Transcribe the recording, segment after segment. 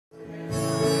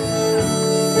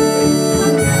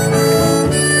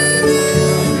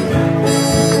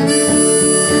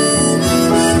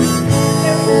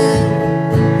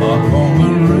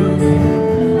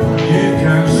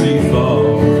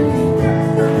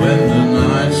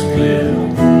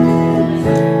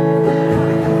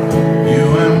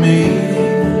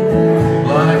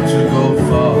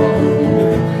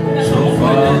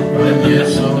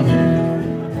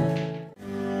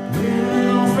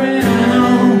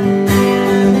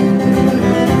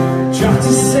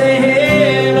to say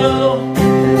hello.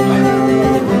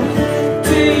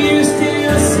 Do you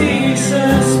still see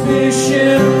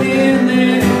suspicion in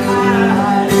their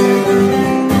eyes?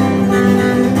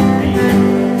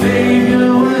 Baby,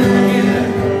 I'm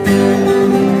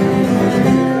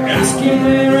asking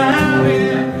where I've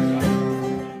been.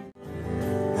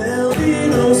 There'll be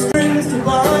no strings to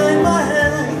bind my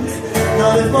hands,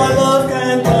 not if my love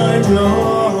can't bind your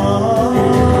heart.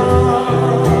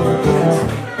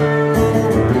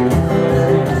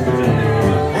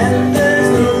 And there's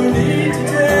no need to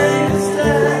take a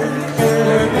stand, for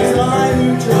it was I who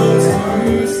chose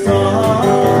to start.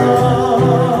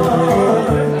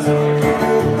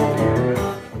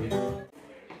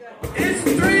 It's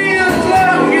 3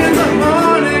 o'clock in the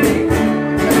morning,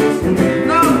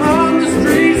 and I'm on the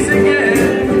streets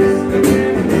again.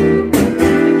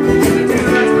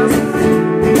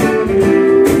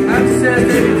 I've said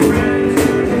they're friends.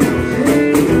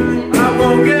 I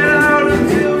won't get out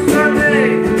until Sunday.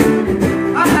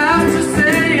 I have to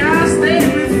say I stay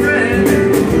with friends.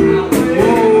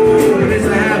 Oh, it's a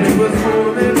habit with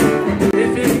forming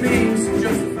if it means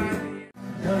justifying.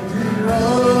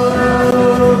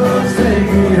 Take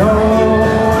me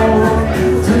home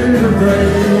to the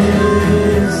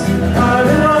place I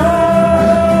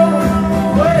belong,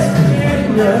 West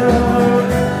Virginia,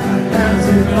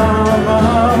 dancing mama.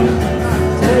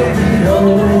 Take me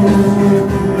home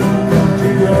to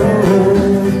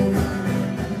home.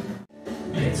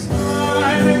 It's 5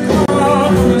 o'clock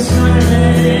on a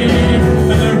Sunday, and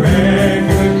the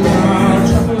regular crowd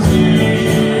shuffles in.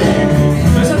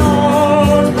 There's an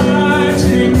old man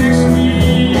sitting next to me,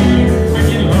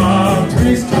 making love to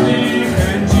his tonic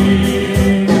and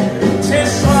gin.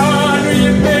 Says, son, will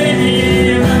you play me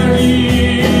a melody?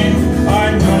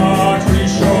 I'm not really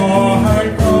sure how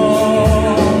it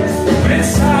goes, but it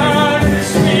sounded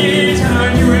sweet, and I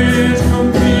knew it's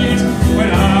complete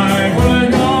when I was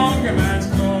a younger man's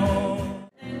clothes.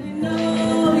 And you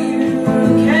know you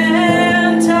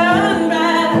can't turn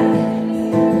back.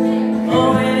 Oh,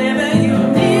 whenever you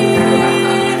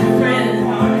need a friend,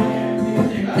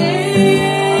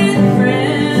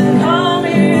 call me.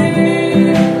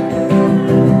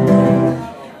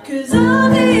 'Cause I'll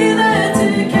be there to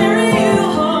carry you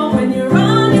home when you're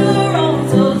on your own,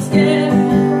 so scared.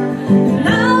 And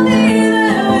I'll be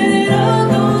there when it all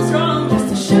goes wrong, just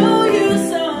to show you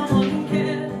someone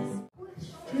cares.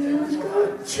 Questions go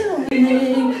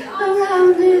churning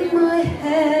around in my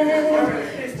head,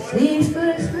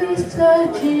 ceaselessly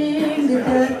searching the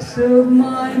depths of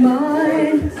my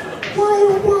mind. Why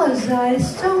was I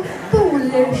so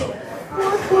foolish?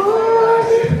 What was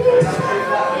it he said?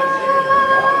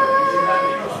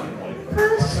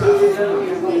 Pursue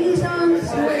these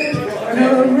answers, no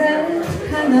rest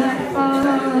can I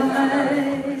find.